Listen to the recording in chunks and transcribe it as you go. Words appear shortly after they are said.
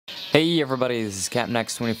Hey everybody, this is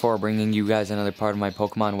CaptainX24 bringing you guys another part of my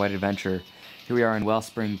Pokemon White adventure. Here we are in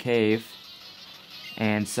Wellspring Cave.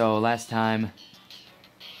 And so last time,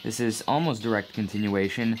 this is almost direct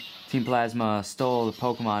continuation. Team Plasma stole the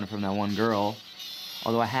Pokemon from that one girl.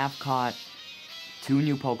 Although I have caught 2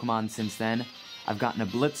 new Pokemon since then. I've gotten a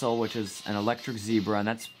Blitzel, which is an electric zebra, and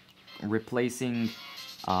that's replacing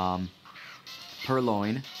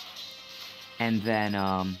Purloin. And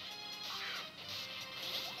then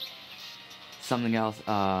something else,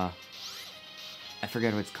 I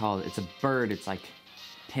forget what it's called. It's a bird, it's like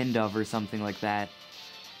Pindove or something like that.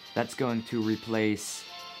 That's going to replace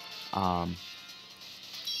Pat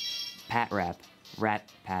Rat.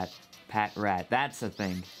 That's the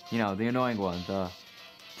thing. You know, the annoying one, the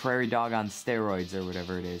prairie dog on steroids or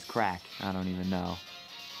whatever it is. Crack, I don't even know.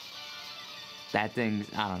 That thing,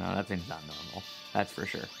 I don't know, that thing's not normal. That's for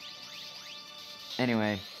sure.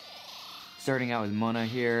 Anyway, starting out with Mona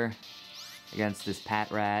here against this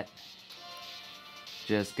Pat Rat.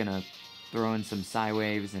 Just gonna throw in some Psy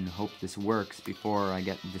Waves and hope this works before I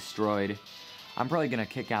get destroyed. I'm probably gonna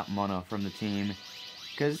kick out Mona from the team,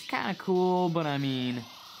 because it's kinda cool, but I mean,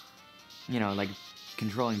 you know, like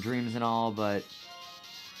controlling dreams and all, but,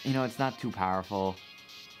 you know, it's not too powerful.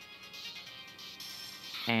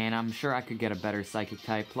 And I'm sure I could get a better Psychic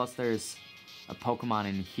type, plus there's a Pokemon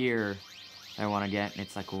in here that I want to get, and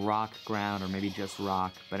it's like Rock, Ground, or maybe just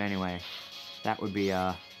Rock, but anyway. That would be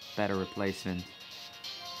a better replacement.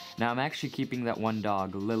 Now, I'm actually keeping that one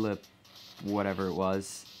dog, Lilip, whatever it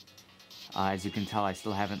was. As you can tell, I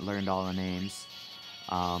still haven't learned all the names.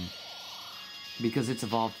 Because its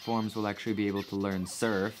evolved forms will actually be able to learn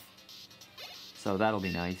Surf. So that'll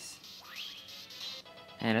be nice.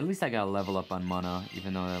 And at least I got a level up on Mona,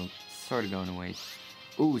 even though it's sort of going to waste.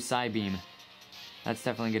 Ooh, Psybeam. That's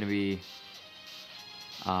definitely going to be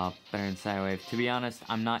better than Psywave. To be honest,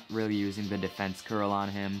 I'm not really using the defense curl on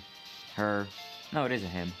him. Her. No, it is a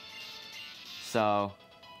him. So,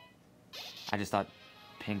 I just thought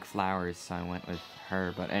pink flowers, so I went with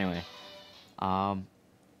her. But anyway, at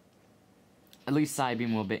least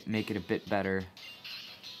Psybeam will make it a bit better.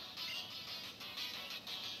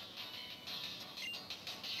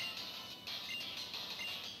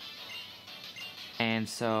 And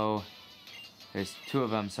so, there's 2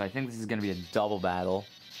 of them, so I think this is going to be a double battle.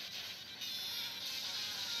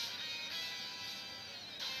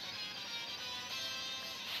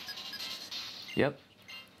 Yep.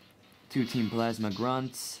 2 Team Plasma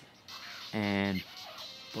grunts, and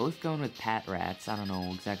both going with Pat Rats. I don't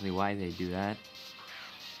know exactly why they do that.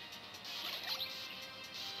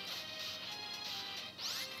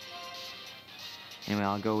 Anyway,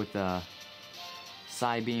 I'll go with the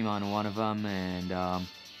Psybeam on one of them, and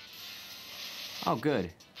oh, good.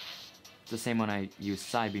 It's the same one I used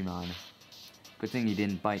Psybeam on. Good thing he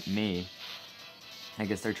didn't bite me. I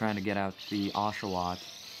guess they're trying to get out the Oshawott.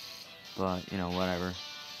 But, you know, whatever.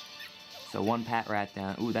 So 1 Pat Rat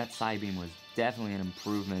down. Ooh, that Psybeam was definitely an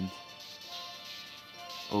improvement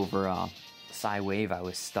over Psy Wave I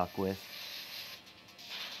was stuck with.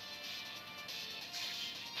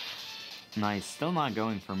 Nice. Still not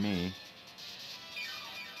going for me.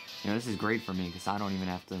 You know, this is great for me because I don't even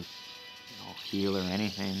have to heal or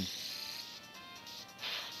anything.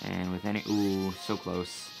 And with any... Ooh, so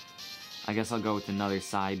close. I guess I'll go with another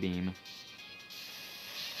Psybeam.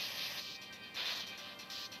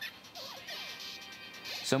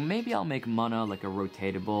 So maybe I'll make Mona like a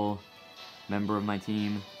rotatable member of my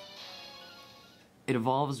team. It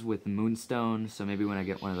evolves with Moonstone, so maybe when I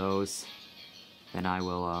get one of those, then I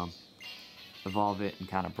will evolve it and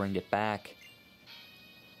kind of bring it back.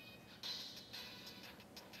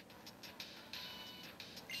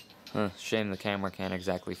 Shame the camera can't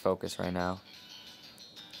exactly focus right now.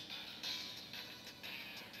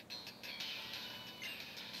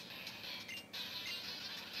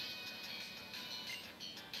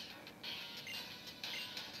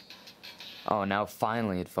 Oh, now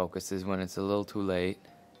finally it focuses when it's a little too late.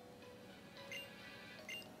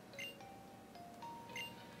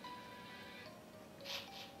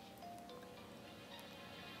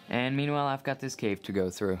 And meanwhile, I've got this cave to go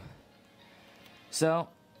through. So,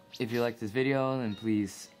 if you liked this video, then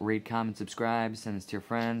please rate, comment, subscribe, send this to your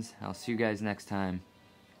friends. I'll see you guys next time.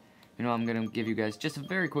 You know, I'm going to give you guys just a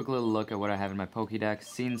very quick little look at what I have in my Pokédex.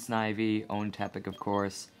 Seen Snivy, own Tepic, of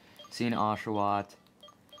course. Seen Oshawott,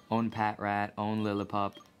 own Pat Rat, own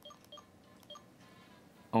Lillipup,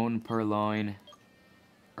 own Purloin,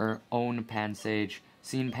 own Pansage.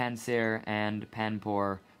 Seen Pansear and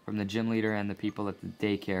Panpour from the gym leader and the people at the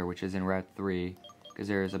daycare, which is in Route 3. Because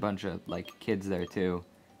there's a bunch of, like, kids there, too.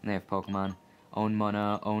 And they have Pokemon. Own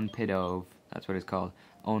Mona, own Pidove. That's what it's called.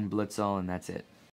 own Blitzel, and that's it.